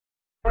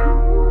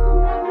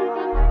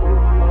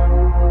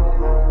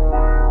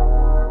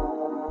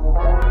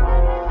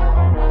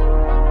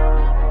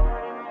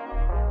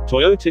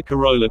Toyota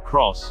Corolla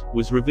Cross,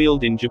 was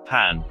revealed in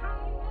Japan.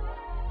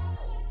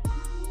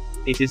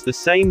 It is the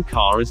same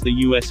car as the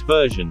US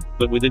version,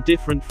 but with a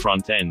different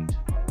front end.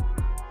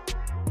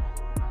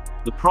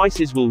 The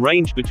prices will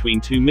range between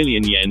 2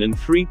 million yen and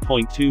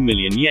 3.2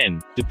 million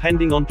yen,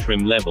 depending on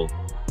trim level.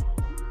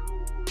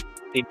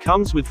 It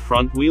comes with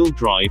front-wheel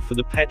drive for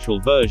the petrol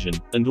version,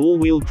 and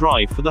all-wheel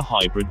drive for the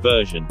hybrid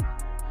version.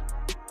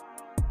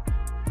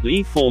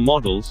 The E4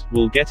 models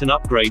will get an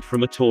upgrade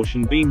from a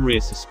torsion beam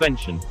rear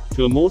suspension,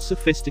 to a more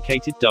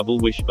sophisticated double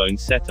wishbone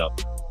setup.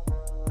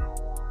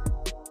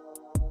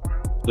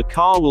 The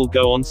car will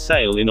go on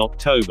sale in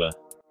October.